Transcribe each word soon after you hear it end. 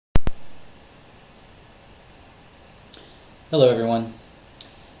Hello everyone.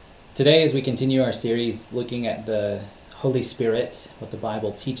 Today, as we continue our series looking at the Holy Spirit, what the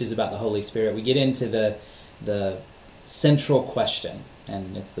Bible teaches about the Holy Spirit, we get into the central question,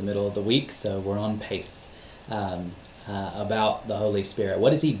 and it's the middle of the week, so we're on pace, about the Holy Spirit.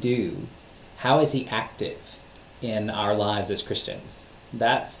 What does He do? How is He active in our lives as Christians?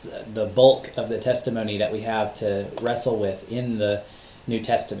 That's the bulk of the testimony that we have to wrestle with in the New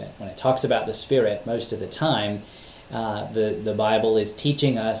Testament. When it talks about the Spirit, most of the time, the Bible is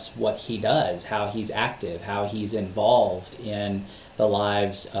teaching us what He does, how He's active, how He's involved in the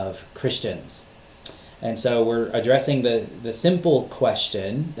lives of Christians. And so we're addressing the simple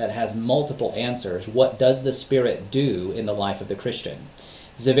question that has multiple answers. What does the Spirit do in the life of the Christian?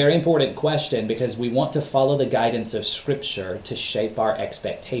 This is a very important question because we want to follow the guidance of Scripture to shape our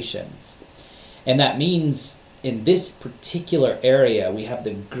expectations. And that means in this particular area, we have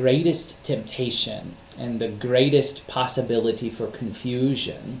the greatest temptation and the greatest possibility for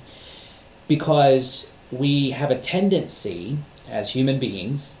confusion because we have a tendency as human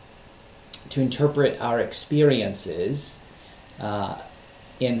beings to interpret our experiences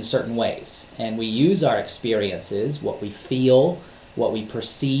in certain ways. And we use our experiences, what we feel, what we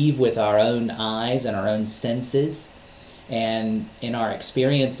perceive with our own eyes and our own senses, and in our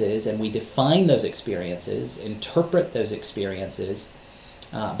experiences, and we define those experiences, interpret those experiences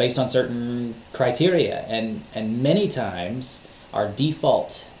based on certain criteria. And many times our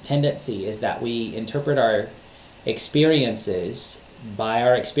default tendency is that we interpret our experiences by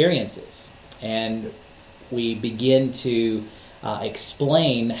our experiences. And we begin to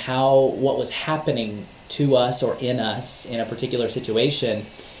explain what was happening to us or in us in a particular situation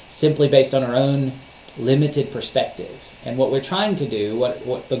simply based on our own limited perspective. And what we're trying to do,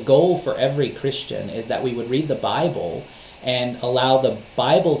 what the goal for every Christian is that we would read the Bible and allow the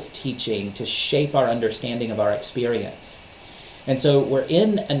Bible's teaching to shape our understanding of our experience. And so we're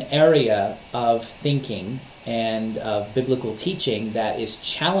in an area of thinking and of biblical teaching that is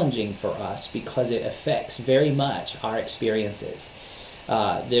challenging for us because it affects very much our experiences.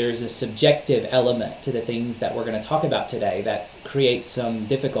 There's a subjective element to the things that we're going to talk about today that creates some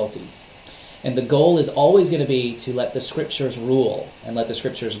difficulties. And the goal is always going to be to let the Scriptures rule and let the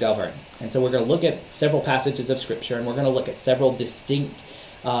Scriptures govern. And so we're going to look at several passages of Scripture, and we're going to look at several distinct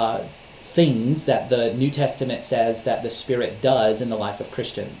things that the New Testament says that the Spirit does in the life of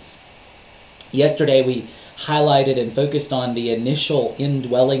Christians. Yesterday we highlighted and focused on the initial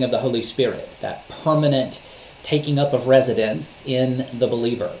indwelling of the Holy Spirit, that permanent taking up of residence in the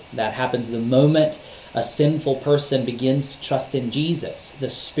believer. That happens the moment a sinful person begins to trust in Jesus. The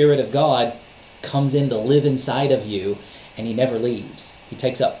Spirit of God comes in to live inside of you, and He never leaves. He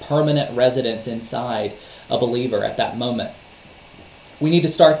takes up permanent residence inside a believer at that moment. We need to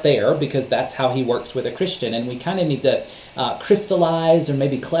start there because that's how He works with a Christian, and we kind of need to crystallize or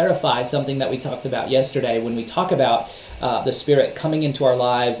maybe clarify something that we talked about yesterday when we talk about the Spirit coming into our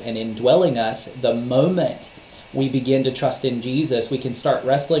lives and indwelling us. The moment we begin to trust in Jesus, we can start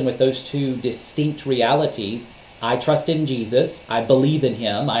wrestling with those two distinct realities. I trust in Jesus. I believe in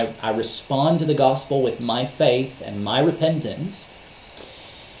Him. I respond to the gospel with my faith and my repentance.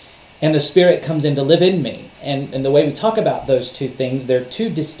 And the Spirit comes in to live in me. And the way we talk about those two things, they're two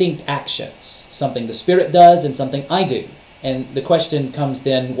distinct actions. Something the Spirit does and something I do. And the question comes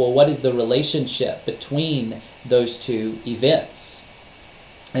then, well, what is the relationship between those two events?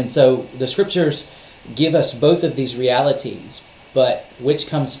 And so the Scriptures give us both of these realities, but which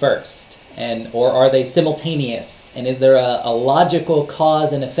comes first? Or are they simultaneous? And is there a logical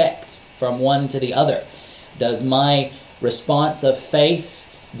cause and effect from one to the other? Does my response of faith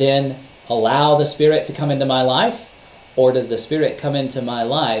then allow the Spirit to come into my life? Or does the Spirit come into my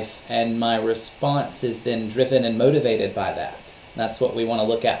life and my response is then driven and motivated by that? That's what we want to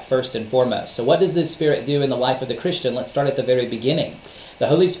look at first and foremost. So what does the Spirit do in the life of the Christian? Let's start at the very beginning. The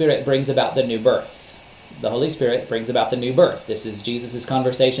Holy Spirit brings about the new birth. The Holy Spirit brings about the new birth. This is Jesus'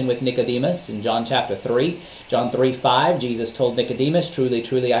 conversation with Nicodemus in John chapter 3. John 3:5, Jesus told Nicodemus, "Truly,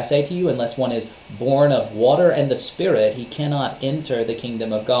 truly, I say to you, unless one is born of water and the Spirit, he cannot enter the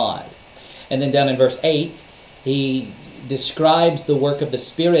kingdom of God." And then down in verse 8, he describes the work of the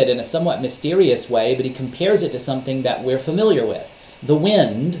Spirit in a somewhat mysterious way, but he compares it to something that we're familiar with. The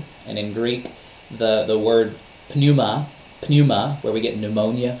wind, and in Greek, the word pneuma, where we get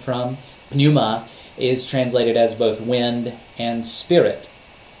pneumonia from, pneuma, is translated as both wind and spirit.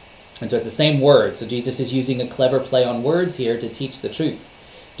 And so it's the same word. So Jesus is using a clever play on words here to teach the truth.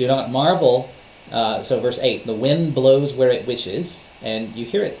 Do not marvel. So verse 8, the wind blows where it wishes, and you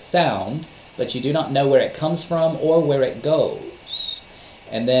hear its sound, but you do not know where it comes from or where it goes.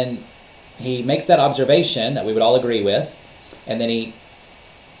 And then he makes that observation that we would all agree with, And then he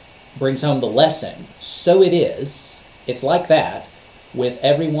brings home the lesson. So it's like that with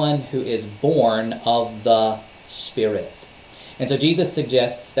everyone who is born of the Spirit. And so Jesus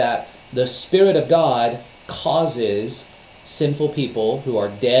suggests that the Spirit of God causes sinful people who are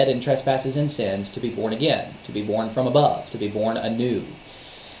dead in trespasses and sins to be born again, to be born from above, to be born anew.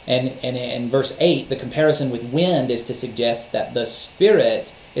 And in verse 8, the comparison with wind is to suggest that the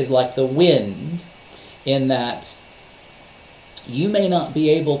Spirit is like the wind, in that you may not be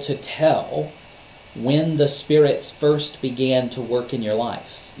able to tell when the Spirit first began to work in your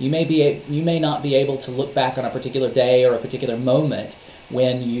life. You may not be able to look back on a particular day or a particular moment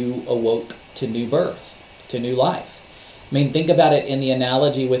when you awoke to new birth, to new life. I mean, think about it in the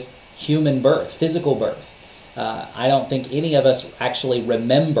analogy with human birth, physical birth. I don't think any of us actually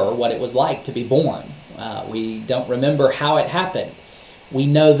remember what it was like to be born. We don't remember how it happened. We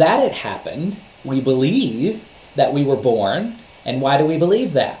know that it happened. We believe that we were born. And why do we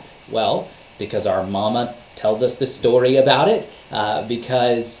believe that? Well, because our mama tells us the story about it,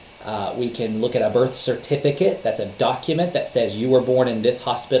 because we can look at a birth certificate. That's a document that says you were born in this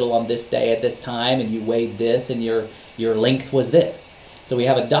hospital on this day at this time, and you weighed this, and your length was this. So we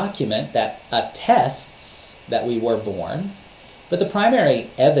have a document that attests that we were born. But the primary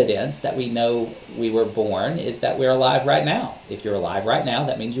evidence that we know we were born is that we're alive right now. If you're alive right now,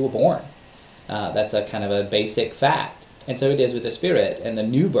 that means you were born. That's a kind of a basic fact. And so it is with the Spirit. And the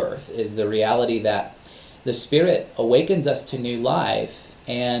new birth is the reality that the Spirit awakens us to new life,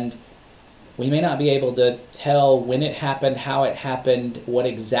 and we may not be able to tell when it happened, how it happened, what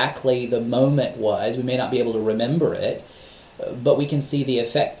exactly the moment was. We may not be able to remember it, but we can see the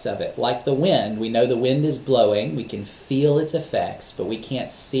effects of it. Like the wind, we know the wind is blowing, we can feel its effects, but we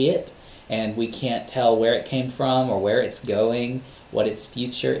can't see it, and we can't tell where it came from or where it's going, what its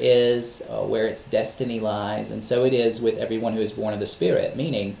future is, where its destiny lies. And so it is with everyone who is born of the Spirit,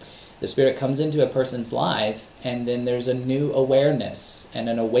 meaning the Spirit comes into a person's life, and then there's a new awareness and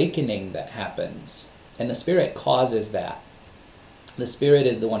an awakening that happens. And the Spirit causes that. The Spirit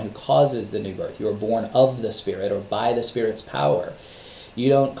is the one who causes the new birth. You are born of the Spirit, or by the Spirit's power. You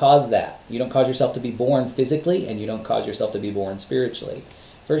don't cause that. You don't cause yourself to be born physically, and you don't cause yourself to be born spiritually.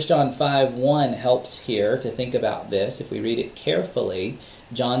 1 John 5:1 helps here to think about this. If we read it carefully,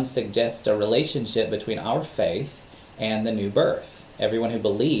 John suggests a relationship between our faith and the new birth. Everyone who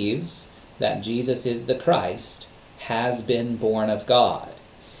believes that Jesus is the Christ has been born of God.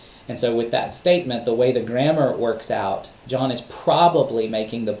 And so with that statement, the way the grammar works out, John is probably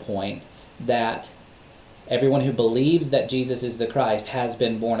making the point that everyone who believes that Jesus is the Christ has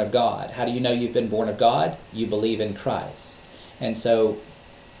been born of God. How do you know you've been born of God? You believe in Christ. And so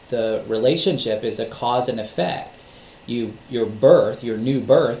the relationship is a cause and effect. Your birth, your new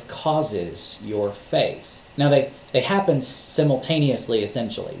birth, causes your faith. Now they happen simultaneously,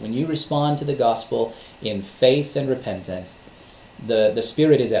 essentially. When you respond to the gospel in faith and repentance, the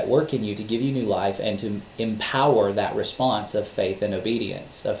Spirit is at work in you to give you new life and to empower that response of faith and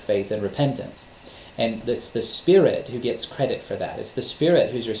obedience, of faith and repentance. And it's the Spirit who gets credit for that. It's the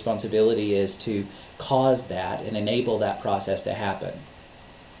Spirit whose responsibility is to cause that and enable that process to happen.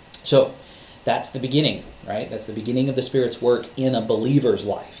 So that's the beginning, right? That's the beginning of the Spirit's work in a believer's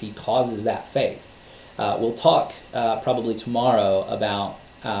life. He causes that faith. We'll talk probably tomorrow about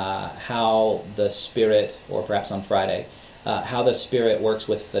how the Spirit, or perhaps on Friday, how the Spirit works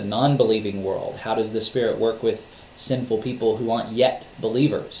with the non-believing world. How does the Spirit work with sinful people who aren't yet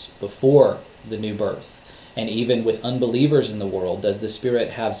believers before the new birth? And even with unbelievers in the world, does the Spirit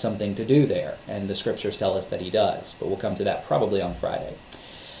have something to do there? And the Scriptures tell us that He does. But we'll come to that probably on Friday.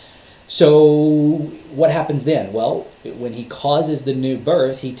 So what happens then? Well, when He causes the new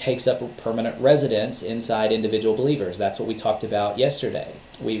birth, He takes up a permanent residence inside individual believers. That's what we talked about yesterday.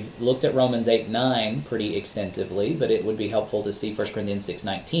 We've looked at Romans 8:9 pretty extensively, but it would be helpful to see 1 Corinthians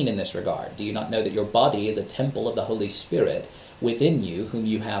 6:19 in this regard. Do you not know that your body is a temple of the Holy Spirit within you, whom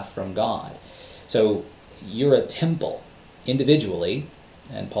you have from God? So you're a temple individually,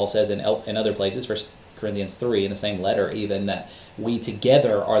 and Paul says in other places, 1 Corinthians 3, in the same letter even, that we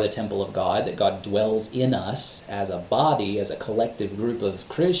together are the temple of God, that God dwells in us as a body, as a collective group of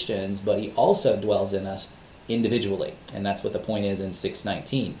Christians, but He also dwells in us individually. And that's what the point is in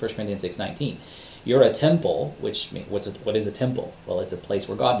 6:19, 1 Corinthians 6:19. You're a temple, which what is a temple? Well, it's a place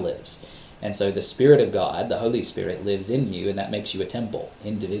where God lives. And so the Spirit of God, the Holy Spirit, lives in you, and that makes you a temple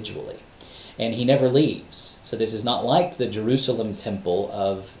individually. And He never leaves. So this is not like the Jerusalem temple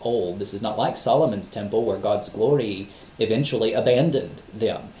of old. This is not like Solomon's temple, where God's glory eventually abandoned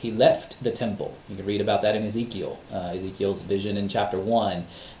them. He left the temple. You can read about that in Ezekiel. Ezekiel's vision in chapter 1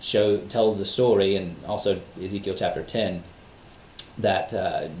 tells the story, and also Ezekiel chapter 10 that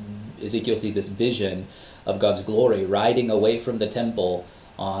Ezekiel sees this vision of God's glory riding away from the temple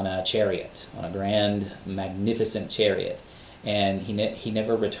on a chariot, on a grand, magnificent chariot, and he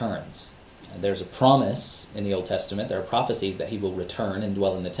never returns. There's a promise in the Old Testament, there are prophecies that he will return and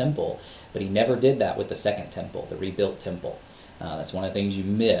dwell in the temple, but he never did that with the second temple, the rebuilt temple. That's one of the things you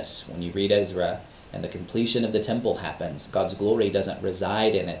miss when you read Ezra, and the completion of the temple happens. God's glory doesn't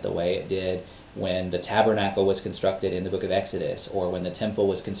reside in it the way it did when the tabernacle was constructed in the book of Exodus, or when the temple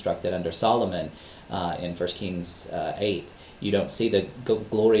was constructed under Solomon in 1 Kings 8. You don't see the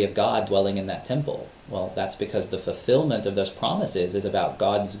glory of God dwelling in that temple. Well, that's because the fulfillment of those promises is about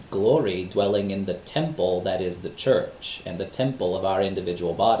God's glory dwelling in the temple that is the church, and the temple of our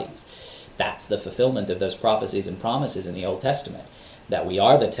individual bodies. That's the fulfillment of those prophecies and promises in the Old Testament, that we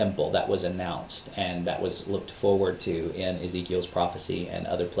are the temple that was announced and that was looked forward to in Ezekiel's prophecy and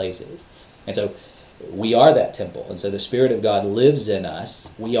other places. And so we are that temple. And so the Spirit of God lives in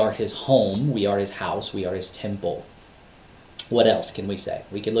us. We are his home. We are his house. We are his temple. What else can we say?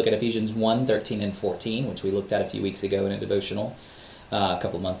 We could look at Ephesians 1, 13 and 14, which we looked at a few weeks ago in a devotional, a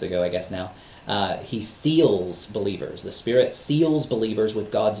couple of months ago, I guess now. He seals believers. The Spirit seals believers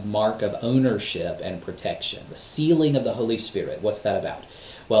with God's mark of ownership and protection. The sealing of the Holy Spirit. What's that about?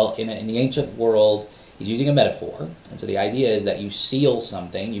 Well, in the ancient world, he's using a metaphor. And so the idea is that you seal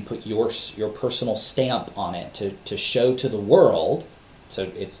something, you put your personal stamp on it to show to the world.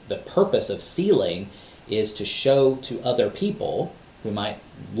 So it's the purpose of sealing is to show to other people who might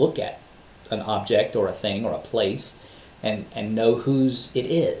look at an object or a thing or a place and know whose it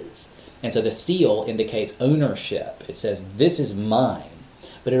is. And so the seal indicates ownership. It says, this is mine.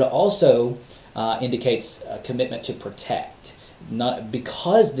 But it also indicates a commitment to protect. Not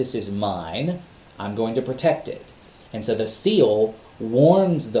because this is mine, I'm going to protect it. And so the seal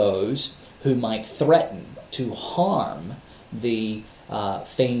warns those who might threaten to harm the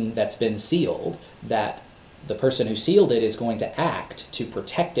thing that's been sealed, that the person who sealed it is going to act to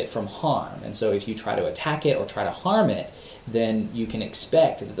protect it from harm. And so if you try to attack it or try to harm it, then you can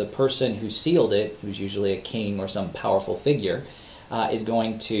expect that the person who sealed it, who's usually a king or some powerful figure, is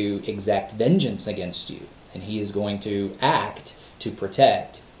going to exact vengeance against you. And he is going to act to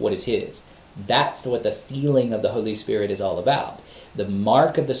protect what is his. That's what the sealing of the Holy Spirit is all about. The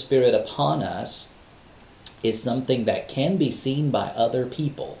mark of the Spirit upon us is something that can be seen by other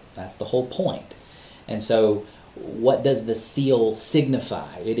people. That's the whole point. And so what does the seal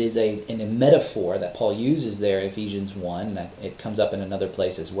signify? It is a metaphor that Paul uses there in Ephesians 1. And it comes up in another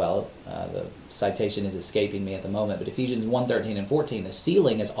place as well. The citation is escaping me at the moment. But Ephesians 1, 13 and 14, the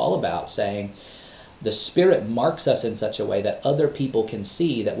sealing is all about saying the Spirit marks us in such a way that other people can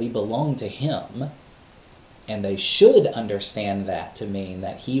see that we belong to him. And they should understand that to mean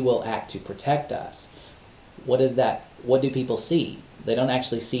that he will act to protect us. What is that? What do people see? They don't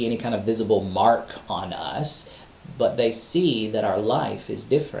actually see any kind of visible mark on us, but they see that our life is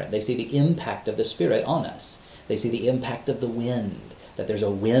different. They see the impact of the Spirit on us. They see the impact of the wind, that there's a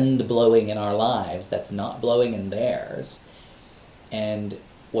wind blowing in our lives that's not blowing in theirs. And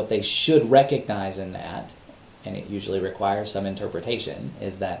what they should recognize in that, and it usually requires some interpretation,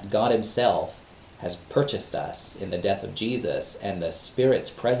 is that God himself has purchased us in the death of Jesus, and the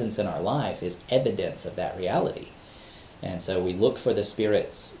Spirit's presence in our life is evidence of that reality. And so we look for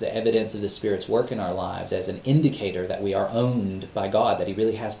the evidence of the Spirit's work in our lives as an indicator that we are owned by God, that he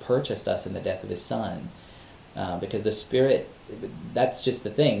really has purchased us in the death of his Son. Because the Spirit, that's just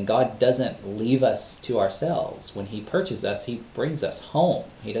the thing. God doesn't leave us to ourselves. When he purchases us, he brings us home.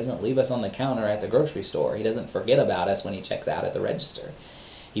 He doesn't leave us on the counter at the grocery store. He doesn't forget about us when he checks out at the register.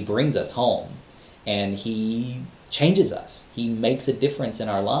 He brings us home, and he changes us. He makes a difference in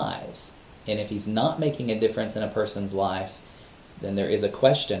our lives. And if he's not making a difference in a person's life, then there is a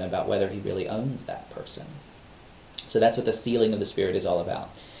question about whether he really owns that person. So that's what the sealing of the Spirit is all about.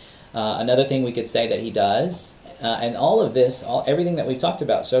 Another thing we could say that he does, and all of this, everything that we've talked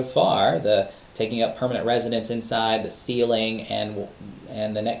about so far, the taking up permanent residence inside, the sealing,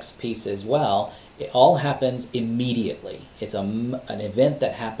 and the next piece as well, it all happens immediately. It's an event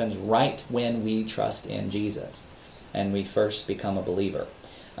that happens right when we trust in Jesus and we first become a believer.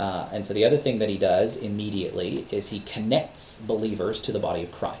 And so the other thing that he does immediately is he connects believers to the body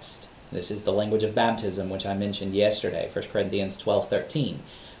of Christ. This is the language of baptism, which I mentioned yesterday, 1 Corinthians 12:13.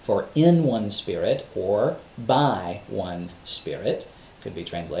 For in one Spirit, or by one Spirit, could be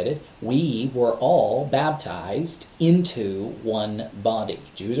translated, we were all baptized into one body.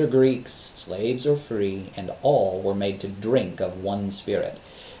 Jews or Greeks, slaves or free, and all were made to drink of one Spirit.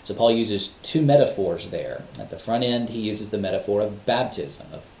 So Paul uses two metaphors there. At the front end, he uses the metaphor of baptism,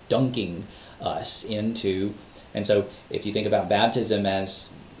 of dunking us into And so if you think about baptism as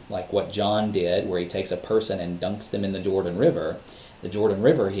like what John did, where he takes a person and dunks them in the Jordan River, the Jordan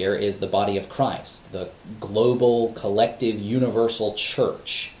River here is the body of Christ, the global, collective, universal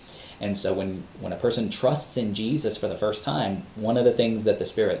church. And so when a person trusts in Jesus for the first time, one of the things that the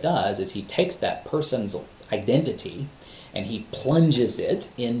Spirit does is he takes that person's identity and he plunges it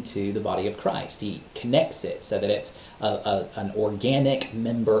into the body of Christ. He connects it so that it's an organic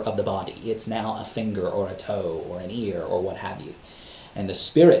member of the body. It's now a finger or a toe or an ear or what have you. And the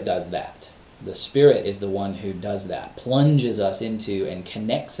Spirit does that. The Spirit is the one who does that, plunges us into and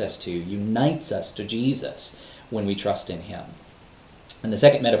connects us to, unites us to Jesus when we trust in him. And the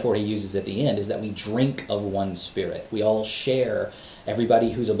second metaphor he uses at the end is that we drink of one Spirit. We all share,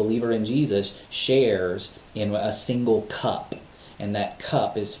 everybody who's a believer in Jesus shares in a single cup. And that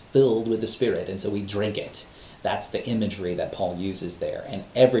cup is filled with the Spirit, and so we drink it. That's the imagery that Paul uses there. And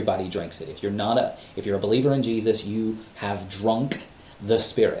everybody drinks it. If you're a believer in Jesus, you have drunk the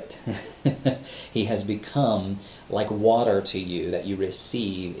Spirit. He has become like water to you that you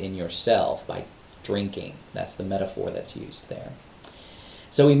receive in yourself by drinking. That's the metaphor that's used there.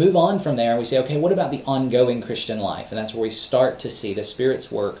 So we move on from there and we say, okay, what about the ongoing Christian life? And that's where we start to see the Spirit's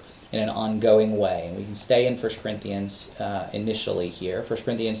work in an ongoing way. And we can stay in 1 Corinthians initially here, 1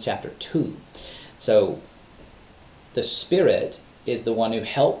 Corinthians chapter 2. So the Spirit is the one who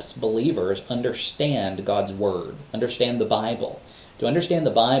helps believers understand God's Word, understand the Bible. To understand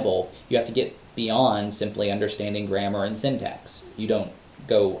the Bible, you have to get beyond simply understanding grammar and syntax. You don't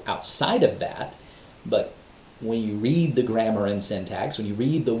go outside of that, but when you read the grammar and syntax, when you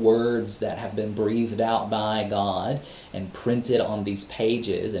read the words that have been breathed out by God and printed on these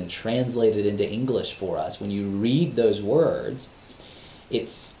pages and translated into English for us, when you read those words, it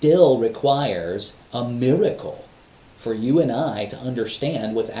still requires a miracle for you and I to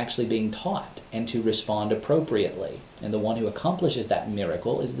understand what's actually being taught and to respond appropriately. And the one who accomplishes that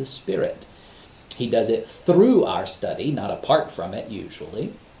miracle is the Spirit. He does it through our study, not apart from it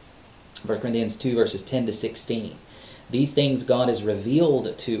usually. 1 Corinthians 2 verses 10 to 16. These things God has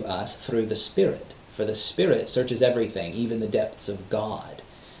revealed to us through the Spirit. For the Spirit searches everything, even the depths of God.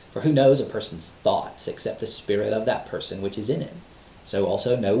 For who knows a person's thoughts except the spirit of that person which is in him? So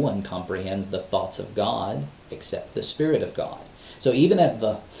also no one comprehends the thoughts of God except the Spirit of God. So even as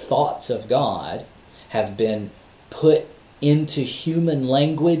the thoughts of God have been put into human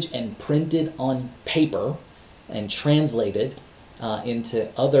language and printed on paper and translated into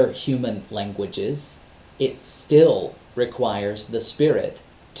other human languages, it still requires the Spirit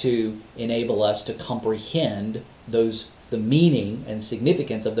to enable us to comprehend the meaning and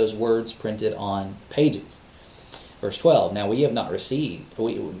significance of those words printed on pages. Verse 12, now we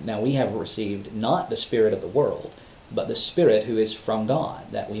have received not the spirit of the world, but the Spirit who is from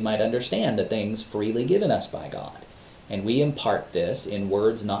God, that we might understand the things freely given us by God. And we impart this in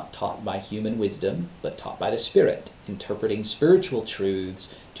words not taught by human wisdom, but taught by the Spirit, interpreting spiritual truths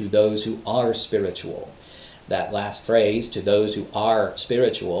to those who are spiritual. That last phrase, to those who are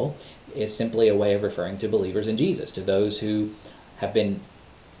spiritual, is simply a way of referring to believers in Jesus, to those who have been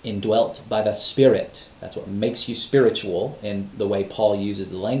indwelt by the Spirit. That's what makes you spiritual in the way Paul uses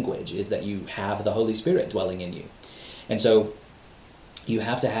the language, is that you have the Holy Spirit dwelling in you. And so you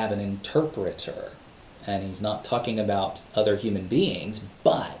have to have an interpreter. And he's not talking about other human beings,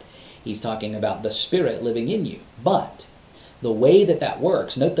 but he's talking about the Spirit living in you. But the way that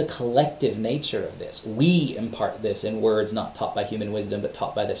works, note the collective nature of this. We impart this in words not taught by human wisdom, but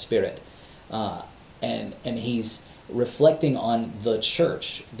taught by the Spirit. And he's reflecting on the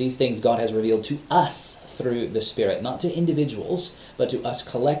church. These things God has revealed to us through the Spirit, not to individuals, but to us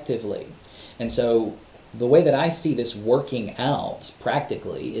collectively. And so the way that I see this working out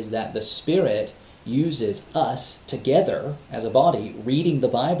practically is that the Spirit uses us together as a body, reading the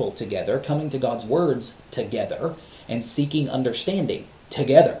Bible together, coming to God's words together, and seeking understanding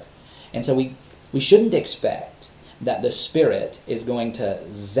together. And so we shouldn't expect that the Spirit is going to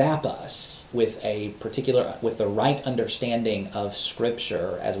zap us with the right understanding of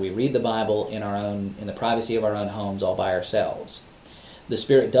Scripture as we read the Bible in the privacy of our own homes all by ourselves. The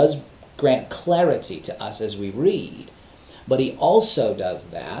Spirit does grant clarity to us as we read, but he also does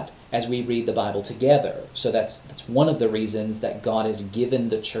that as we read the Bible together. So that's one of the reasons that God has given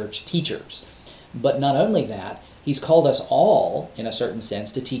the church teachers. But not only that, he's called us all, in a certain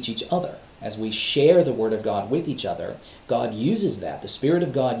sense, to teach each other. As we share the Word of God with each other, God uses that. The Spirit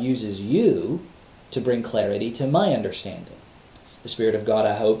of God uses you to bring clarity to my understanding. The Spirit of God,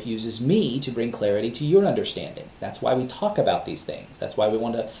 I hope, uses me to bring clarity to your understanding. That's why we talk about these things. That's why we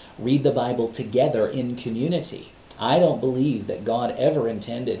want to read the Bible together in community. I don't believe that God ever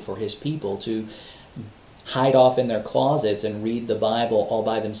intended for his people to hide off in their closets and read the Bible all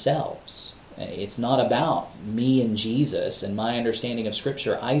by themselves. It's not about me and Jesus and my understanding of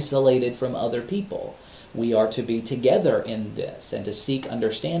Scripture isolated from other people. We are to be together in this and to seek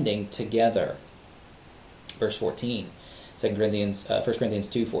understanding together. Verse 14, 1 Corinthians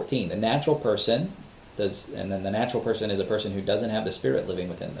 2:14. The natural person does, and then the natural person is a person who doesn't have the Spirit living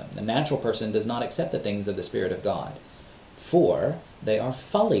within them. The natural person does not accept the things of the Spirit of God, for they are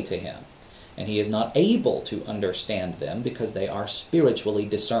folly to him, and he is not able to understand them because they are spiritually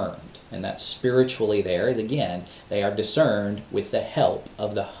discerned. And that spiritually there is, again, they are discerned with the help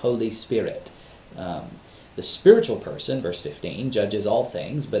of the Holy Spirit. The spiritual person, verse 15, judges all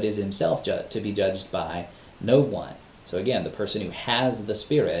things, but is himself to be judged by no one. So again, the person who has the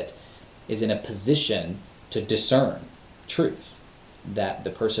Spirit is in a position to discern truth, that the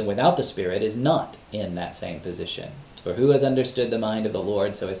person without the Spirit is not in that same position. For who has understood the mind of the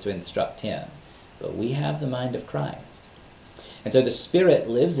Lord so as to instruct him? But we have the mind of Christ. And so the Spirit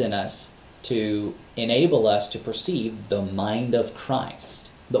lives in us to enable us to perceive the mind of Christ.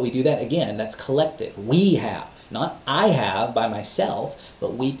 But we do that, again, that's collective. We have, not I have by myself,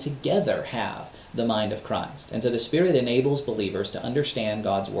 but we together have the mind of Christ. And so the Spirit enables believers to understand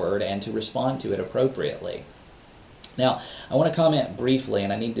God's Word and to respond to it appropriately. Now, I want to comment briefly,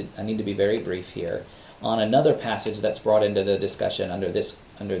 and I need to be very brief here, on another passage that's brought into the discussion under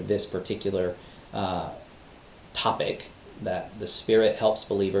this particular topic, that the Spirit helps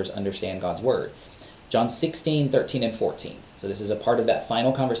believers understand God's Word. John 16, 13, and 14. So this is a part of that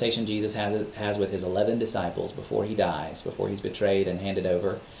final conversation Jesus has with his 11 disciples before he dies, before he's betrayed and handed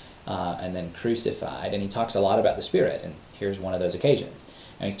over and then crucified. And he talks a lot about the Spirit, and here's one of those occasions.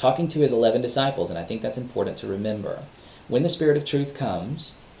 And he's talking to his 11 disciples, and I think that's important to remember. When the Spirit of truth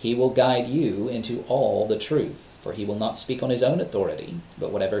comes, he will guide you into all the truth. For he will not speak on his own authority,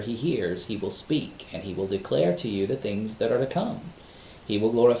 but whatever he hears, he will speak, and he will declare to you the things that are to come. He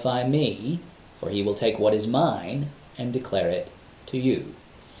will glorify me, for he will take what is mine and declare it to you.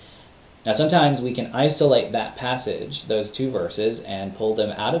 Now, sometimes we can isolate that passage, those two verses, and pull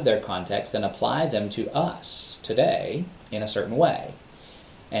them out of their context and apply them to us today in a certain way.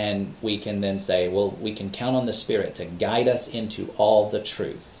 And we can then say, well, we can count on the Spirit to guide us into all the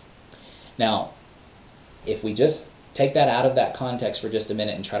truth. Now, if we just take that out of that context for just a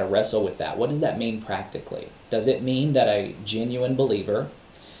minute and try to wrestle with that, what does that mean practically? Does it mean that a genuine believer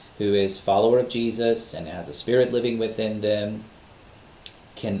who is a follower of Jesus and has the Spirit living within them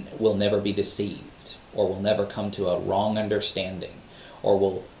will never be deceived, or will never come to a wrong understanding, or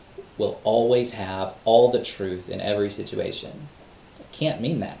will always have all the truth in every situation? It can't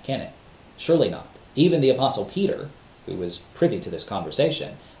mean that, can it? Surely not. Even the Apostle Peter, who was privy to this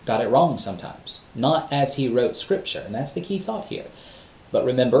conversation, got it wrong sometimes. Not as he wrote Scripture, and that's the key thought here. But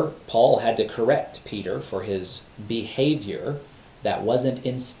remember, Paul had to correct Peter for his behavior that wasn't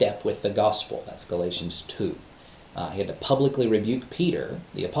in step with the gospel. That's Galatians 2. He had to publicly rebuke Peter,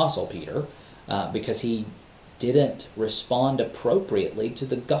 the Apostle Peter, because he didn't respond appropriately to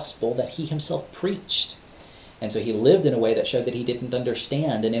the gospel that he himself preached. And so he lived in a way that showed that he didn't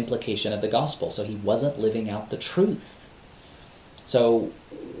understand an implication of the gospel, so he wasn't living out the truth. So,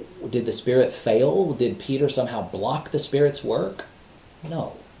 did the Spirit fail? Did Peter somehow block the Spirit's work?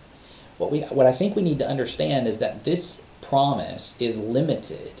 No. What I think we need to understand is that this promise is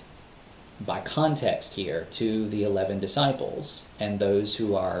limited by context here to the 11 disciples and those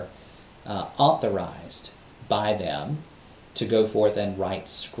who are authorized by them to go forth and write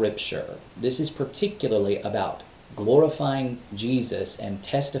Scripture. This is particularly about glorifying Jesus and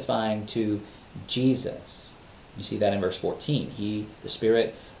testifying to Jesus. You see that in verse 14. The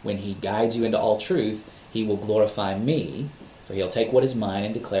Spirit, when he guides you into all truth, he will glorify me, for he'll take what is mine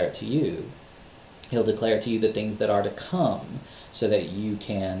and declare it to you. He'll declare to you the things that are to come, so that you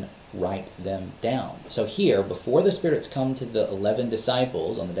can write them down. So here, before the Spirit's come to the 11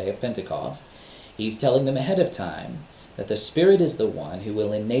 disciples on the day of Pentecost, he's telling them ahead of time that the Spirit is the one who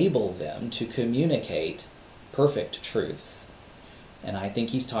will enable them to communicate perfect truth. And I think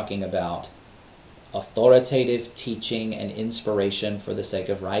he's talking about authoritative teaching and inspiration for the sake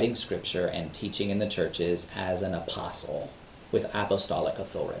of writing Scripture and teaching in the churches as an apostle with apostolic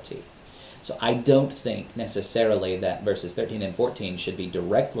authority. So I don't think necessarily that verses 13 and 14 should be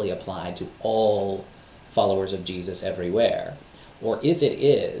directly applied to all followers of Jesus everywhere. Or if it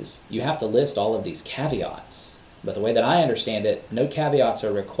is, you have to list all of these caveats. But the way that I understand it, no caveats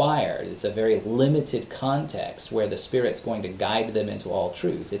are required. It's a very limited context where the Spirit's going to guide them into all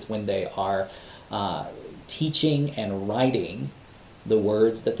truth. It's when they are teaching and writing the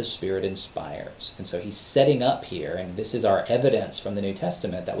words that the Spirit inspires. And so he's setting up here, and this is our evidence from the New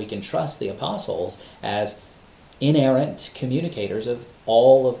Testament, that we can trust the apostles as inerrant communicators of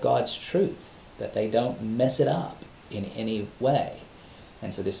all of God's truth, that they don't mess it up in any way.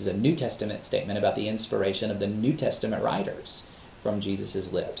 And so this is a New Testament statement about the inspiration of the New Testament writers from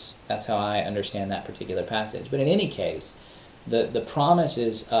Jesus' lips. That's how I understand that particular passage. But in any case, the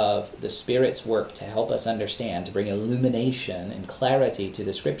promises of the Spirit's work to help us understand, to bring illumination and clarity to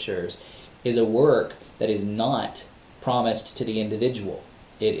the Scriptures, is a work that is not promised to the individual.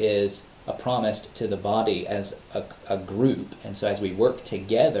 It is a promise to the body as a group. And so as we work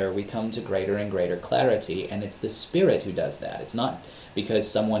together, we come to greater and greater clarity, and it's the Spirit who does that. It's not because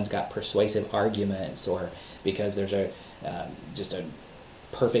someone's got persuasive arguments or because there's just a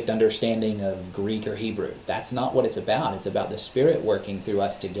perfect understanding of Greek or Hebrew. That's not what it's about. It's about the Spirit working through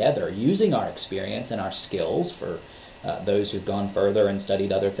us together, using our experience and our skills. For those who've gone further and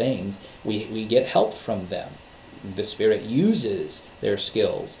studied other things, we get help from them. The Spirit uses their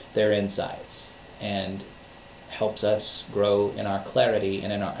skills, their insights, and helps us grow in our clarity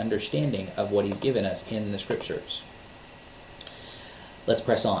and in our understanding of what He's given us in the Scriptures. Let's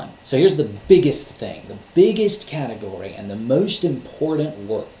press on. So here's the biggest thing, the biggest category, and the most important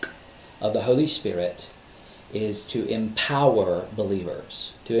work of the Holy Spirit is to empower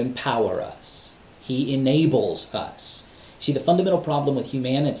believers, to empower us. He enables us. See, the fundamental problem with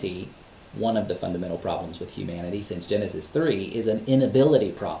humanity, one of the fundamental problems with humanity since Genesis 3, is an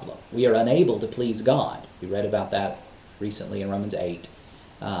inability problem. We are unable to please God. We read about that recently in Romans 8,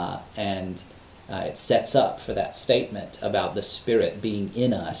 it sets up for that statement about the Spirit being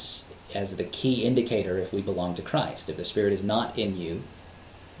in us as the key indicator if we belong to Christ. If the Spirit is not in you,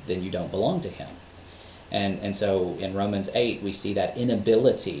 then you don't belong to Him. And so in Romans 8, we see that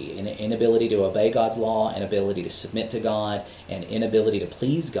inability to obey God's law, inability to submit to God, and inability to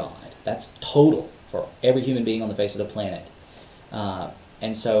please God. That's total for every human being on the face of the planet.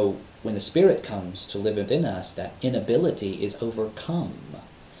 And so when the Spirit comes to live within us, that inability is overcome.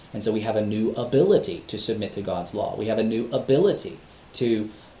 And so we have a new ability to submit to God's law. We have a new ability to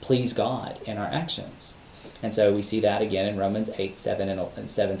please God in our actions. And so we see that again in Romans 8, 7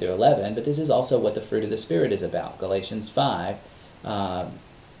 through 11. But this is also what the fruit of the Spirit is about. Galatians 5,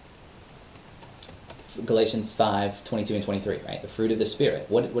 22 and 23, right? The fruit of the Spirit.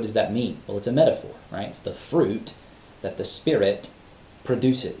 What does that mean? Well, it's a metaphor, right? It's the fruit that the Spirit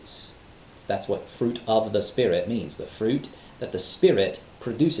produces. So that's what fruit of the Spirit means. The fruit that the Spirit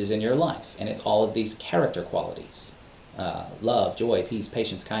produces in your life. And it's all of these character qualities. Love, joy, peace,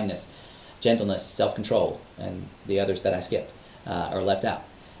 patience, kindness, gentleness, self-control, and the others that I skipped or left out.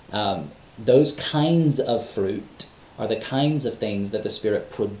 Those kinds of fruit are the kinds of things that the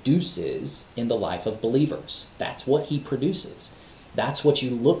Spirit produces in the life of believers. That's what He produces. That's what you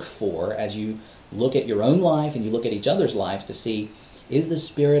look for as you look at your own life and you look at each other's lives to see, is the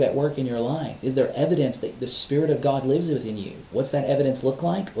Spirit at work in your life? Is there evidence that the Spirit of God lives within you? What's that evidence look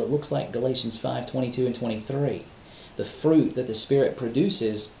like? Well, it looks like Galatians 5, 22 and 23. The fruit that the Spirit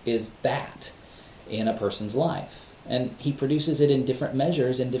produces is that in a person's life. And He produces it in different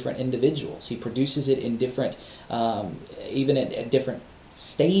measures in different individuals. He produces it in different, even at different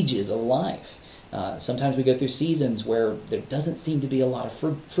stages of life. Sometimes we go through seasons where there doesn't seem to be a lot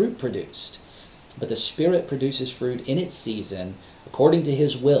of fruit produced. But the Spirit produces fruit in its season according to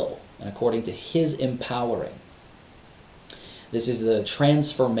His will and according to His empowering. This is the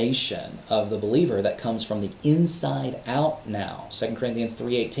transformation of the believer that comes from the inside out now. 2 Corinthians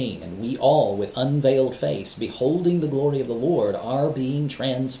 3:18, and we all, with unveiled face, beholding the glory of the Lord, are being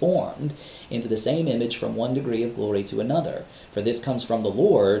transformed into the same image from one degree of glory to another. For this comes from the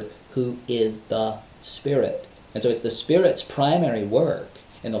Lord, who is the Spirit. And so it's the Spirit's primary work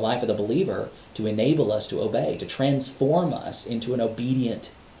in the life of the believer to enable us to obey, to transform us into an obedient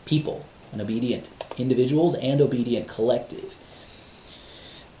people, an obedient individuals and obedient collective.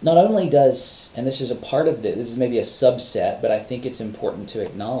 Not only does, and this is a part of this is maybe a subset, but I think it's important to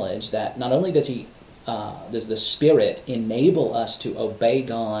acknowledge that not only does does the Spirit enable us to obey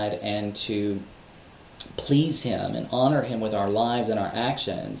God and to please Him and honor Him with our lives and our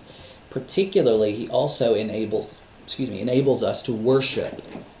actions, particularly He also enables us to worship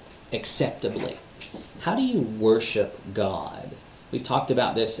acceptably. How do you worship God? We've talked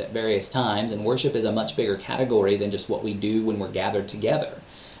about this at various times, and worship is a much bigger category than just what we do when we're gathered together.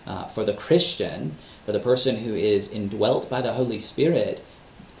 For the Christian, for the person who is indwelt by the Holy Spirit,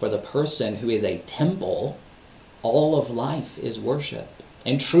 for the person who is a temple, all of life is worship.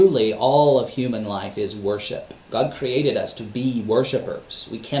 And truly, all of human life is worship. God created us to be worshipers.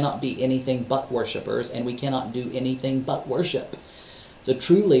 We cannot be anything but worshipers, and we cannot do anything but worship. So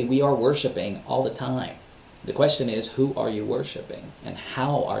truly, we are worshiping all the time. The question is, who are you worshiping, and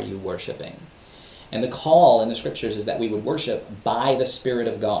how are you worshiping? And the call in the Scriptures is that we would worship by the Spirit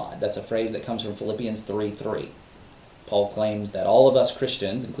of God. That's a phrase that comes from Philippians 3:3. Paul claims that all of us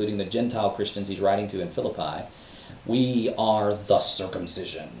Christians, including the Gentile Christians he's writing to in Philippi, we are the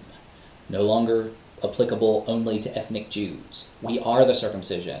circumcision, no longer applicable only to ethnic Jews. We are the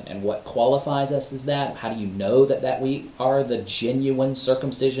circumcision. And what qualifies us is that? How do you know that we are the genuine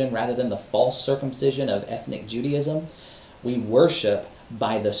circumcision rather than the false circumcision of ethnic Judaism? We worship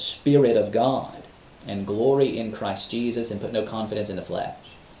by the Spirit of God and glory in Christ Jesus and put no confidence in the flesh.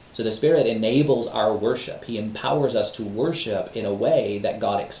 So the Spirit enables our worship. He empowers us to worship in a way that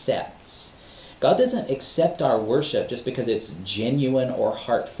God accepts. God doesn't accept our worship just because it's genuine or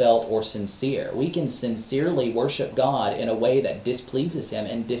heartfelt or sincere. We can sincerely worship God in a way that displeases Him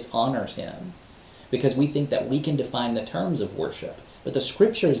and dishonors Him because we think that we can define the terms of worship. But the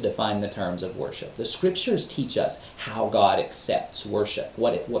Scriptures define the terms of worship. The Scriptures teach us how God accepts worship,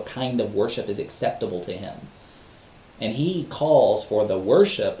 what kind of worship is acceptable to Him. And He calls for the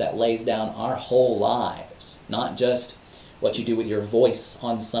worship that lays down our whole lives, not just what you do with your voice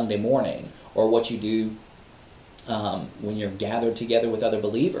on Sunday morning or what you do when you're gathered together with other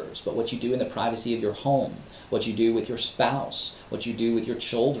believers, but what you do in the privacy of your home, what you do with your spouse, what you do with your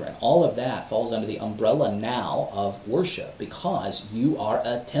children. All of that falls under the umbrella now of worship because you are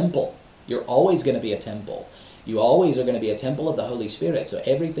a temple. You're always going to be a temple. You always are going to be a temple of the Holy Spirit. So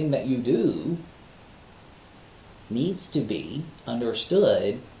everything that you do needs to be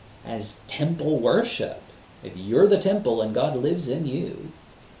understood as temple worship. If you're the temple and God lives in you,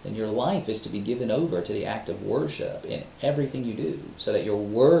 then your life is to be given over to the act of worship in everything you do, so that your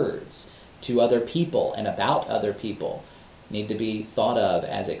words to other people and about other people need to be thought of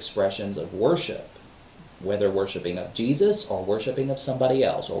as expressions of worship, whether worshiping of Jesus or worshiping of somebody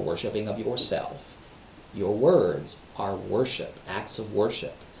else or worshiping of yourself. Your words are worship, acts of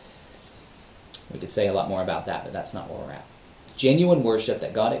worship. We could say a lot more about that, but that's not where we're at. Genuine worship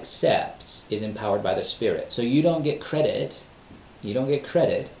that God accepts is empowered by the Spirit. So you don't get credit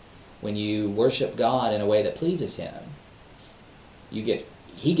when you worship God in a way that pleases Him.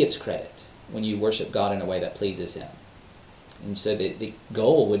 He gets credit when you worship God in a way that pleases Him. And so the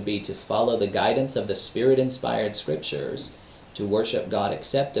goal would be to follow the guidance of the Spirit-inspired Scriptures to worship God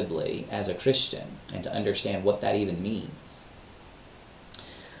acceptably as a Christian and to understand what that even means.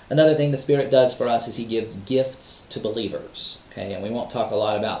 Another thing the Spirit does for us is He gives gifts to believers. Okay, and we won't talk a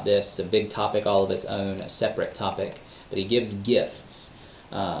lot about this. It's a big topic all of its own, a separate topic. But He gives gifts.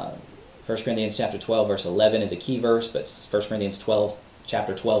 1 Corinthians chapter 12, verse 11 is a key verse, but 1 Corinthians 12,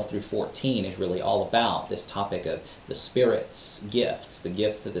 chapter 12 through 14 is really all about this topic of the Spirit's gifts, the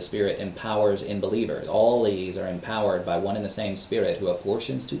gifts that the Spirit empowers in believers. All these are empowered by one and the same Spirit who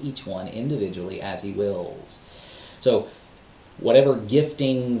apportions to each one individually as He wills. So whatever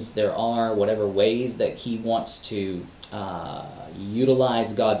giftings there are, whatever ways that He wants to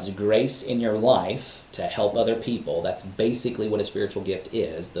utilize God's grace in your life to help other people, that's basically what a spiritual gift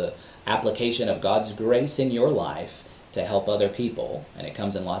is, the application of God's grace in your life to help other people, and it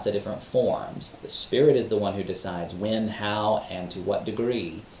comes in lots of different forms. The Spirit is the one who decides when, how, and to what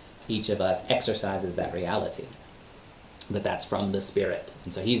degree each of us exercises that reality. But that's from the Spirit.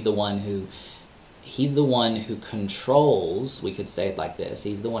 And so He's the one who controls, we could say it like this,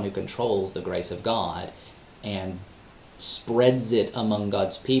 He's the one who controls the grace of God and spreads it among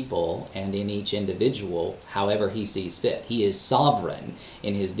God's people and in each individual however He sees fit. He is sovereign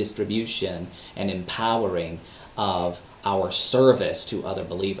in His distribution and empowering of our service to other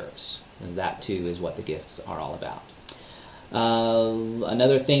believers. Because that too is what the gifts are all about.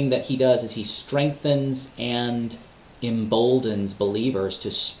 Another thing that He does is He strengthens and emboldens believers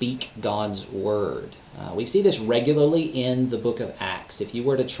to speak God's word. We see this regularly in the book of Acts. If you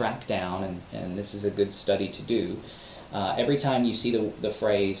were to track down, and this is a good study to do, every time you see the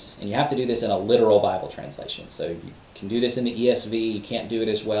phrase, and you have to do this in a literal Bible translation, so you can do this in the ESV, you can't do it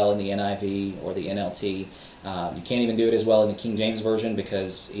as well in the NIV or the NLT, you can't even do it as well in the King James Version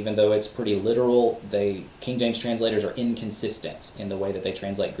because even though it's pretty literal, King James translators are inconsistent in the way that they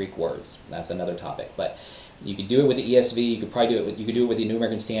translate Greek words. That's another topic, but you could do it with the ESV, you could do it with the New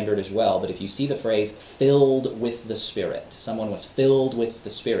American Standard as well, but if you see the phrase filled with the Spirit, someone was filled with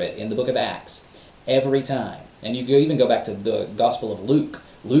the Spirit in the book of Acts, every time, and you even go back to the Gospel of Luke,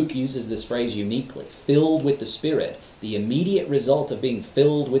 Luke uses this phrase uniquely, filled with the Spirit. The immediate result of being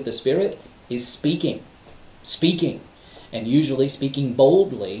filled with the Spirit is speaking, and usually speaking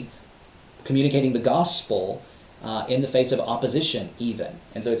boldly, communicating the gospel in the face of opposition even.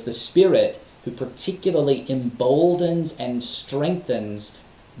 And so it's the Spirit who particularly emboldens and strengthens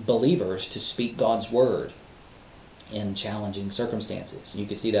believers to speak God's word in challenging circumstances. You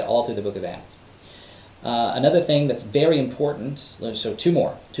can see that all through the book of Acts. Another thing that's very important, so two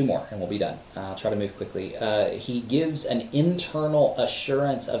more, and we'll be done. I'll try to move quickly. He gives an internal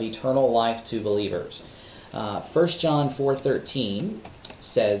assurance of eternal life to believers. 1 John 4:13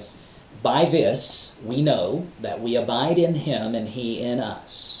 says, "By this we know that we abide in him and he in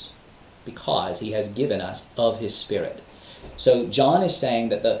us, because he has given us of his Spirit." So John is saying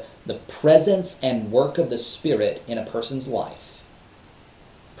that the presence and work of the Spirit in a person's life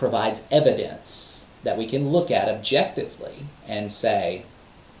provides evidence that we can look at objectively and say,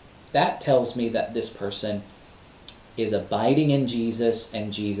 that tells me that this person is abiding in Jesus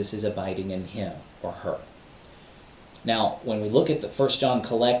and Jesus is abiding in him or her. Now, when we look at the 1 John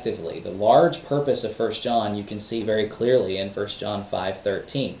collectively, the large purpose of 1 John you can see very clearly in 1 John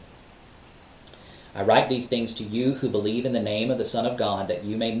 5:13. "I write these things to you who believe in the name of the Son of God, that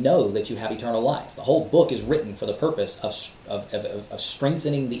you may know that you have eternal life." The whole book is written for the purpose of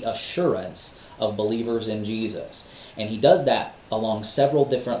strengthening the assurance of believers in Jesus. And he does that along several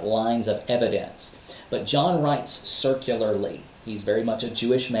different lines of evidence. But John writes circularly. He's very much a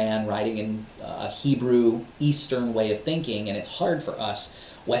Jewish man writing in a Hebrew Eastern way of thinking, and it's hard for us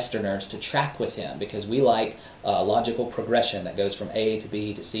Westerners to track with him because we like a logical progression that goes from A to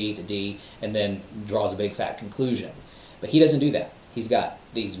B to C to D and then draws a big fat conclusion. But he doesn't do that. He's got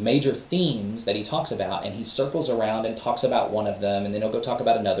these major themes that he talks about, and he circles around and talks about one of them, and then he'll go talk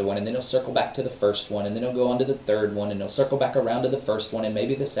about another one, and then he'll circle back to the first one, and then he'll go on to the third one, and he'll circle back around to the first one and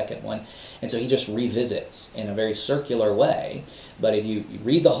maybe the second one. And so he just revisits in a very circular way. But if you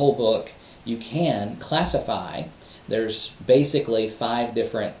read the whole book, you can classify. There's basically 5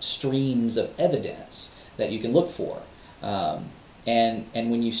 different streams of evidence that you can look for. And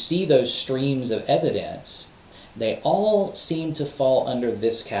when you see those streams of evidence, they all seem to fall under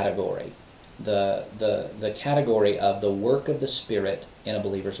this category, the category of the work of the Spirit in a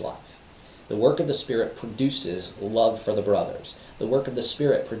believer's life. The work of the Spirit produces love for the brothers. The work of the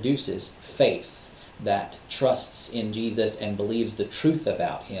Spirit produces faith that trusts in Jesus and believes the truth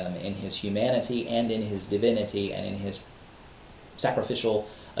about him in his humanity and in his divinity and in his sacrificial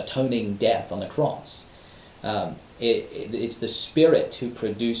atoning death on the cross. It's the Spirit who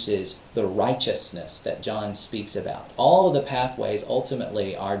produces the righteousness that John speaks about. All of the pathways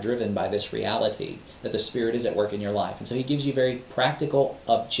ultimately are driven by this reality that the Spirit is at work in your life. And so he gives you very practical,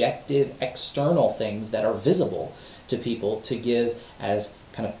 objective, external things that are visible to people to give as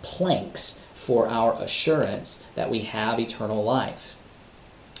kind of planks for our assurance that we have eternal life.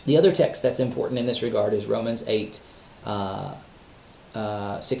 The other text that's important in this regard is Romans 8,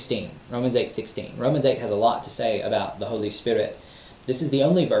 16. Romans 8:16. Romans 8 has a lot to say about the Holy Spirit. This is the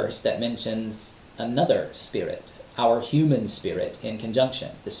only verse that mentions another spirit, our human spirit, in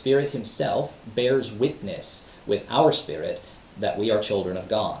conjunction. The Spirit himself bears witness with our spirit that we are children of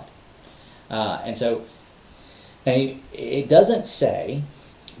God. And so it doesn't say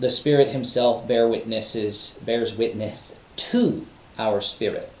the Spirit himself bears witness to our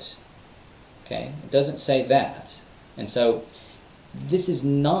spirit. Okay? It doesn't say that. And so this is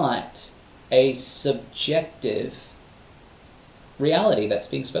not a subjective reality that's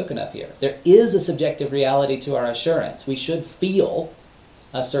being spoken of here. There is a subjective reality to our assurance. We should feel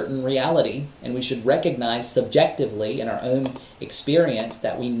a certain reality, and we should recognize subjectively in our own experience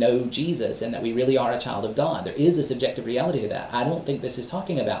that we know Jesus and that we really are a child of God. There is a subjective reality to that. I don't think this is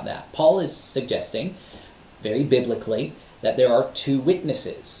talking about that. Paul is suggesting, very biblically, that there are 2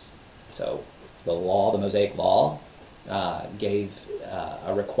 witnesses. So the law, the Mosaic law, gave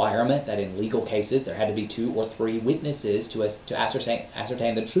a requirement that in legal cases there had to be 2 or 3 witnesses to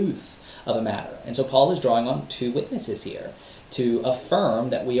ascertain the truth of a matter. And so Paul is drawing on 2 witnesses here to affirm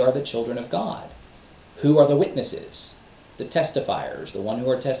that we are the children of God. Who are the witnesses? The testifiers, the one who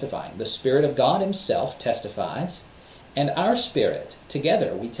are testifying. The Spirit of God himself testifies, and our spirit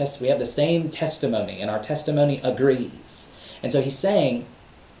together, we have the same testimony, and our testimony agrees. And so he's saying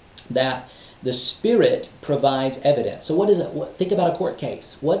that the Spirit provides evidence. So what is it? Think about a court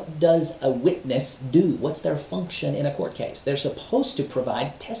case. What does a witness do? What's their function in a court case? They're supposed to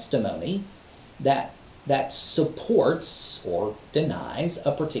provide testimony that supports or denies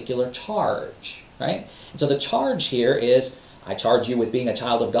a particular charge, right? And so the charge here is, I charge you with being a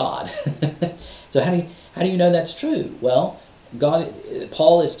child of God. So how do you know that's true? Well,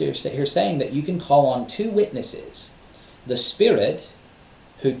 Paul is here saying that you can call on 2 witnesses. The Spirit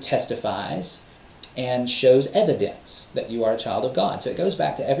who testifies, and shows evidence that you are a child of God. So it goes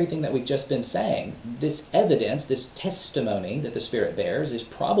back to everything that we've just been saying. This evidence, this testimony that the Spirit bears is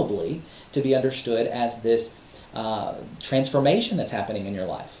probably to be understood as this transformation that's happening in your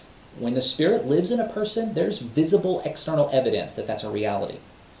life. When the Spirit lives in a person, there's visible external evidence that that's a reality.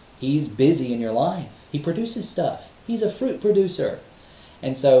 He's busy in your life. He produces stuff. He's a fruit producer.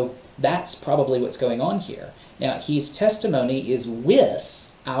 And so that's probably what's going on here. Now, his testimony is with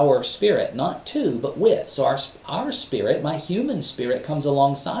our spirit, not to, but with. So our spirit, my human spirit, comes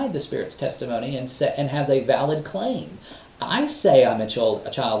alongside the Spirit's testimony and has a valid claim. I say I'm a child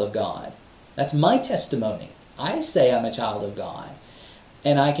of God. That's my testimony. I say I'm a child of God.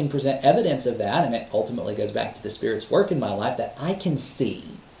 And I can present evidence of that, and it ultimately goes back to the Spirit's work in my life that I can see.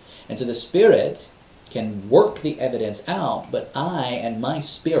 And so the Spirit can work the evidence out, but I and my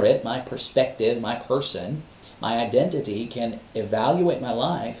spirit, my perspective, my person, my identity can evaluate my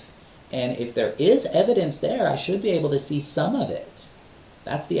life, and if there is evidence there, I should be able to see some of it.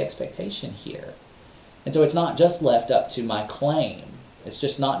 That's the expectation here. And so it's not just left up to my claim. It's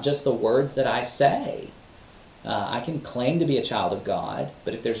just not just the words that I say. I can claim to be a child of God,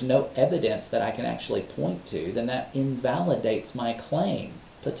 but if there's no evidence that I can actually point to, then that invalidates my claim,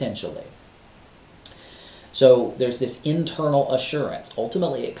 potentially. So there's this internal assurance.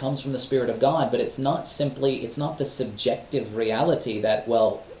 Ultimately, it comes from the Spirit of God, but it's not the subjective reality that,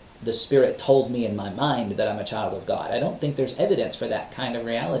 well, the Spirit told me in my mind that I'm a child of God. I don't think there's evidence for that kind of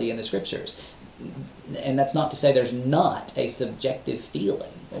reality in the Scriptures. And that's not to say there's not a subjective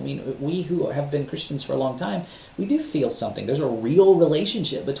feeling. I mean, we who have been Christians for a long time, we do feel something. There's a real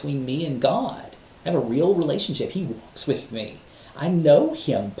relationship between me and God. I have a real relationship. He walks with me. I know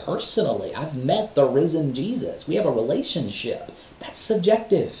him personally. I've met the risen Jesus. We have a relationship. That's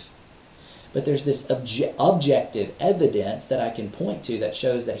subjective. But there's this objective evidence that I can point to that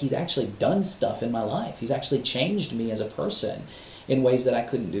shows that he's actually done stuff in my life. He's actually changed me as a person in ways that I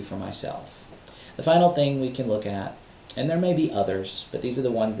couldn't do for myself. The final thing we can look at, and there may be others, but these are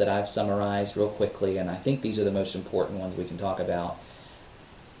the ones that I've summarized real quickly, and I think these are the most important ones we can talk about,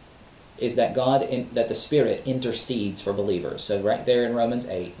 is that that the Spirit intercedes for believers. So right there in Romans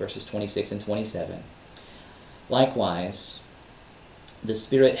 8, verses 26 and 27. Likewise, the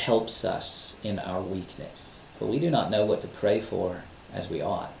Spirit helps us in our weakness, for we do not know what to pray for as we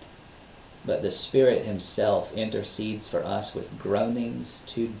ought. But the Spirit himself intercedes for us with groanings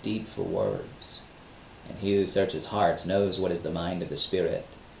too deep for words. And he who searches hearts knows what is the mind of the Spirit,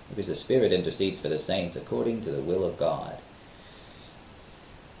 because the Spirit intercedes for the saints according to the will of God.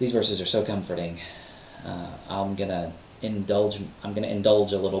 These verses are so comforting. I'm gonna indulge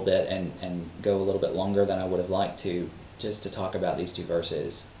a little bit and go a little bit longer than I would have liked to, just to talk about these two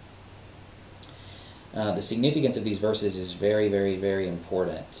verses. The significance of these verses is very, very, very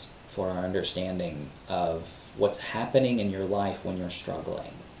important for our understanding of what's happening in your life when you're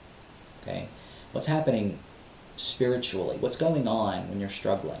struggling. Okay? What's happening spiritually? What's going on when you're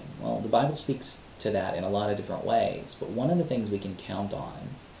struggling? Well, the Bible speaks to that in a lot of different ways, but one of the things we can count on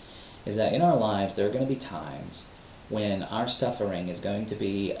is that in our lives there are going to be times when our suffering is going to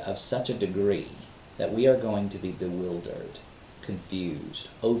be of such a degree that we are going to be bewildered, confused,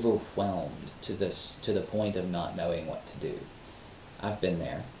 overwhelmed to the point of not knowing what to do. I've been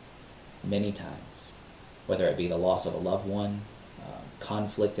there many times, whether it be the loss of a loved one,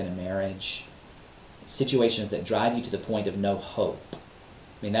 conflict in a marriage, situations that drive you to the point of no hope. I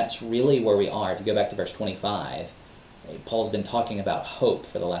mean, that's really where we are. If you go back to verse 25, Paul's been talking about hope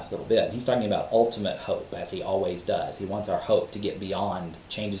for the last little bit. He's talking about ultimate hope, as he always does. He wants our hope to get beyond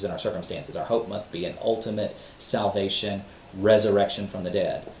changes in our circumstances. Our hope must be an ultimate salvation, resurrection from the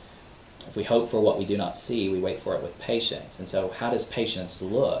dead. If we hope for what we do not see, we wait for it with patience. And so how does patience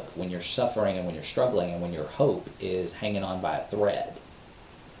look when you're suffering and when you're struggling and when your hope is hanging on by a thread?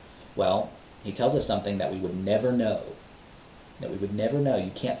 Well, he tells us something that we would never know.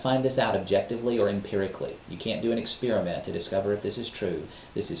 You can't find this out objectively or empirically. You can't do an experiment to discover if this is true.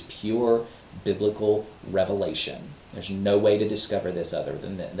 This is pure biblical revelation. There's no way to discover this other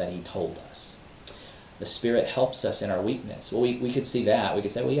than that he told us. The Spirit helps us in our weakness. Well, we could see that. We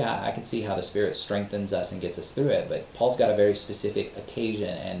could say, well, yeah, I can see how the Spirit strengthens us and gets us through it. But Paul's got a very specific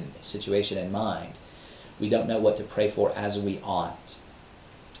occasion and situation in mind. We don't know what to pray for as we ought.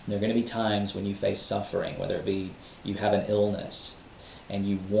 There are going to be times when you face suffering, whether it be you have an illness and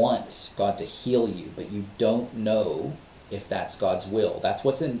you want God to heal you, but you don't know if that's God's will. That's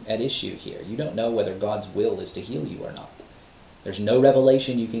what's at issue here. You don't know whether God's will is to heal you or not. There's no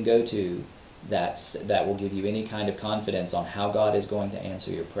revelation you can go to that will give you any kind of confidence on how God is going to answer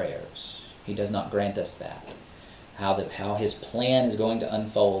your prayers. He does not grant us that. how his plan is going to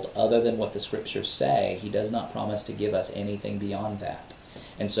unfold other than what the scriptures say, he does not promise to give us anything beyond that.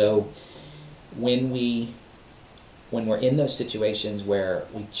 And so when we're in those situations where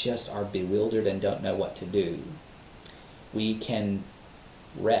we just are bewildered and don't know what to do, we can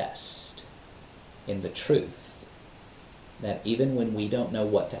rest in the truth that even when we don't know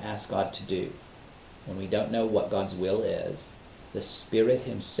what to ask God to do, when we don't know what God's will is, the Spirit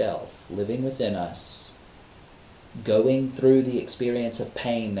himself living within us, going through the experience of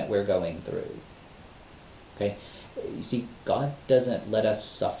pain that we're going through. Okay? You see, God doesn't let us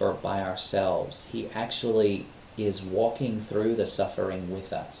suffer by ourselves. He actually is walking through the suffering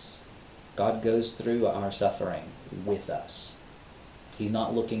with us. God goes through our suffering with us. He's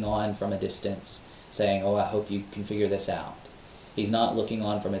not looking on from a distance saying, oh, I hope you can figure this out. He's not looking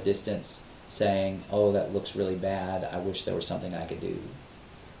on from a distance saying, oh, that looks really bad. I wish there was something I could do.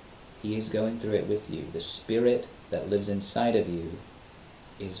 He is going through it with you. The Spirit that lives inside of you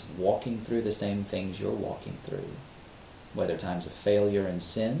is walking through the same things you're walking through, whether times of failure and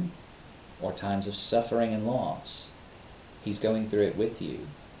sin or times of suffering and loss. He's going through it with you,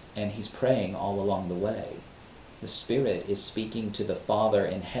 and he's praying all along the way. The Spirit is speaking to the Father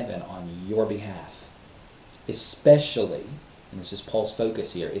in heaven on your behalf, especially, and this is Paul's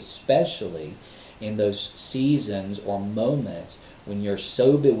focus here, especially in those seasons or moments when you're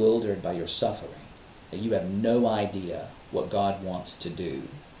so bewildered by your suffering that you have no idea what God wants to do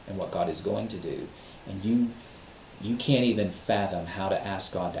and what God is going to do, and you can't even fathom how to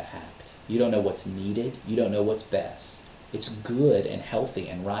ask God to act. You don't know what's needed. You don't know what's best. It's good and healthy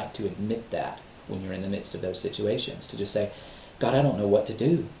and right to admit that when you're in the midst of those situations, to just say, God, I don't know what to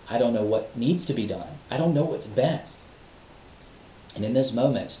do. I don't know what needs to be done. I don't know what's best. And in those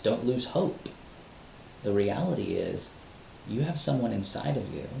moments, don't lose hope. The reality is, you have someone inside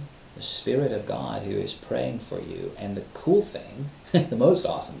of you, the Spirit of God, who is praying for you. And the cool thing, the most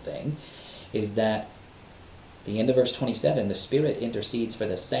awesome thing, is that at the end of verse 27, the Spirit intercedes for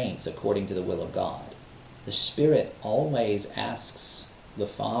the saints according to the will of God. The Spirit always asks the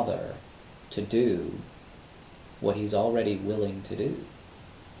Father to do what he's already willing to do.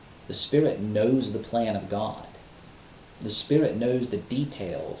 The Spirit knows the plan of God. The Spirit knows the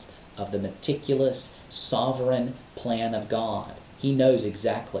details of the meticulous, sovereign plan of God. He knows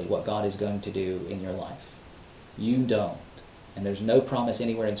exactly what God is going to do in your life. You don't. And there's no promise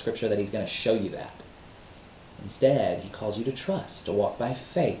anywhere in Scripture that he's going to show you that. Instead, he calls you to trust, to walk by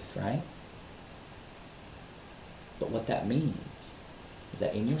faith, right? But what that means is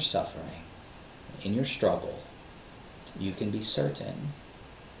that in your suffering, in your struggle, you can be certain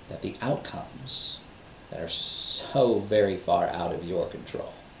that the outcomes that are so very far out of your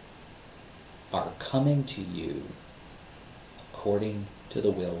control are coming to you according to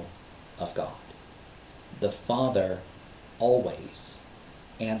the will of God. The Father always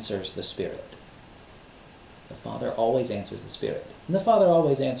answers the Spirit. The Father always answers the Spirit. And the Father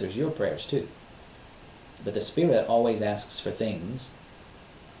always answers your prayers too. But the Spirit always asks for things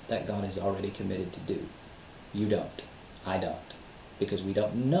that God is already committed to do. You don't. I don't. Because we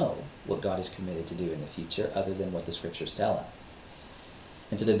don't know what God is committed to do in the future other than what the Scriptures tell us.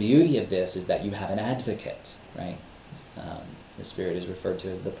 And so the beauty of this is that you have an advocate, right? The Spirit is referred to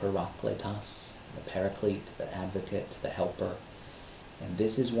as the Parakletos, the Paraclete, the advocate, the helper. And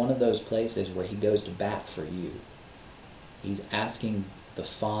this is one of those places where he goes to bat for you. He's asking the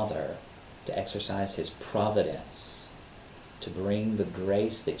Father to exercise his providence to bring the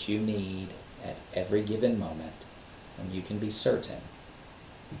grace that you need at every given moment. And you can be certain,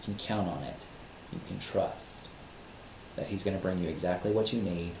 you can count on it, you can trust that he's going to bring you exactly what you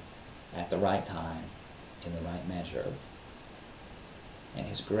need at the right time, in the right measure, and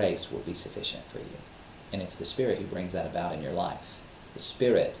his grace will be sufficient for you. And it's the Spirit who brings that about in your life. The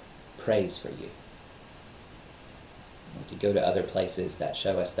Spirit prays for you. We could go to other places that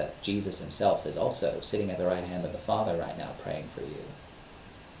show us that Jesus himself is also sitting at the right hand of the Father right now praying for you.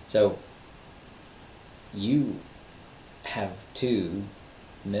 So, you have two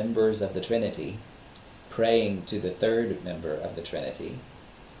members of the Trinity praying to the third member of the Trinity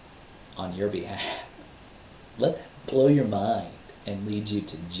on your behalf. Let that blow your mind and lead you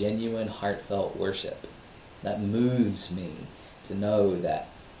to genuine, heartfelt worship. That moves me to know that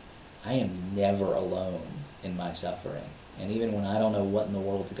I am never alone in my suffering. And even when I don't know what in the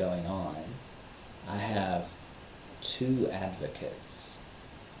world's going on, I have two advocates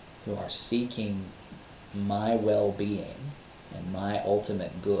who are seeking my well-being and my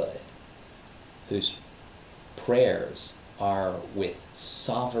ultimate good, whose prayers are with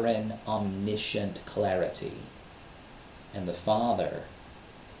sovereign, omniscient clarity. And the Father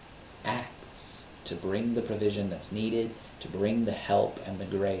acts to bring the provision that's needed, to bring the help and the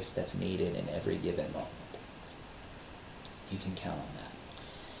grace that's needed in every given moment. You can count on that.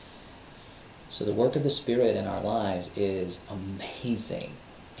 So the work of the Spirit in our lives is amazing,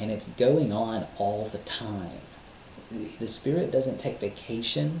 and it's going on all the time. The Spirit doesn't take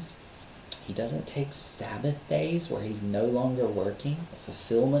vacations. He doesn't take Sabbath days where he's no longer working. The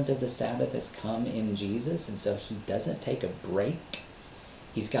fulfillment of the Sabbath has come in Jesus, and so he doesn't take a break.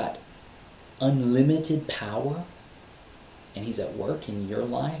 He's got unlimited power, and he's at work in your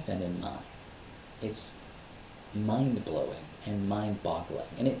life and in mine. It's mind-blowing and mind-boggling,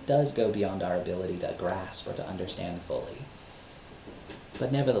 and it does go beyond our ability to grasp or to understand fully.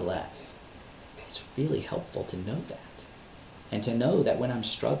 But nevertheless, it's really helpful to know that. And to know that when I'm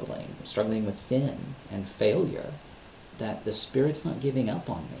struggling with sin and failure, that the Spirit's not giving up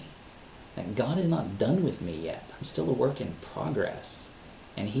on me. That God is not done with me yet. I'm still a work in progress.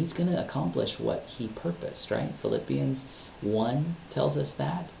 And he's going to accomplish what he purposed, right? Philippians 1 tells us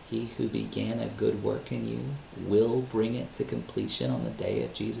that. He who began a good work in you will bring it to completion on the day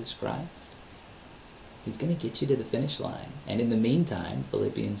of Jesus Christ. He's going to get you to the finish line. And in the meantime,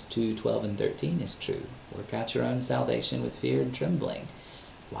 Philippians 2:12 and 13 is true. Work out your own salvation with fear and trembling.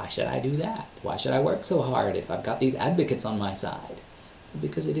 Why should I do that? Why should I work so hard if I've got these advocates on my side?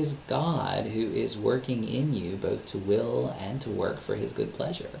 Because it is God who is working in you both to will and to work for his good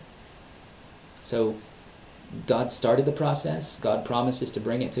pleasure. So God started the process. God promises to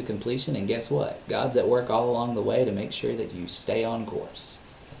bring it to completion. And guess what? God's at work all along the way to make sure that you stay on course.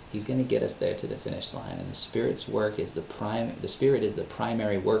 He's going to get us there to the finish line. And the Spirit's work is the Spirit is the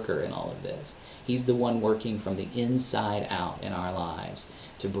primary worker in all of this. He's the one working from the inside out in our lives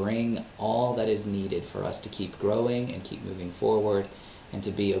to bring all that is needed for us to keep growing and keep moving forward and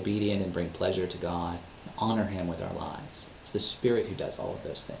to be obedient and bring pleasure to God and honor him with our lives. It's the Spirit who does all of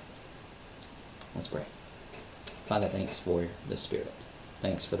those things. Let's pray. Father, thanks for the Spirit.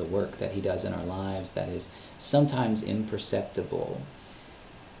 Thanks for the work that he does in our lives that is sometimes imperceptible.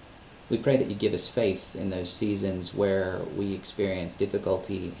 We pray that you give us faith in those seasons where we experience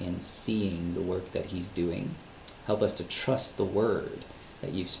difficulty in seeing the work that he's doing. Help us to trust the word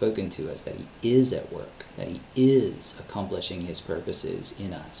that you've spoken to us, that he is at work, that he is accomplishing his purposes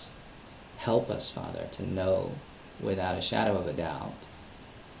in us. Help us, Father, to know without a shadow of a doubt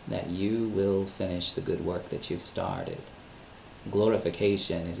that you will finish the good work that you've started.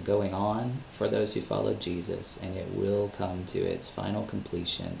 Glorification is going on for those who follow Jesus, and it will come to its final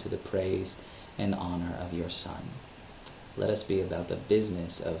completion to the praise and honor of your Son. Let us be about the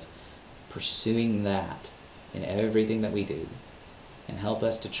business of pursuing that in everything that we do, and help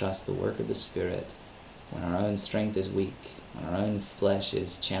us to trust the work of the Spirit when our own strength is weak, when our own flesh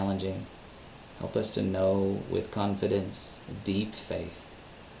is challenging. Help us to know with confidence, deep faith,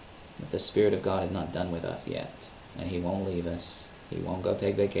 that the Spirit of God is not done with us yet. And he won't leave us. He won't go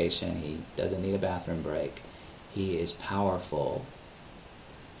take vacation. He doesn't need a bathroom break. He is powerful,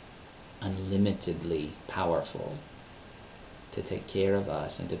 unlimitedly powerful, to take care of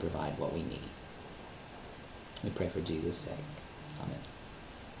us and to provide what we need. We pray for Jesus' sake. Amen.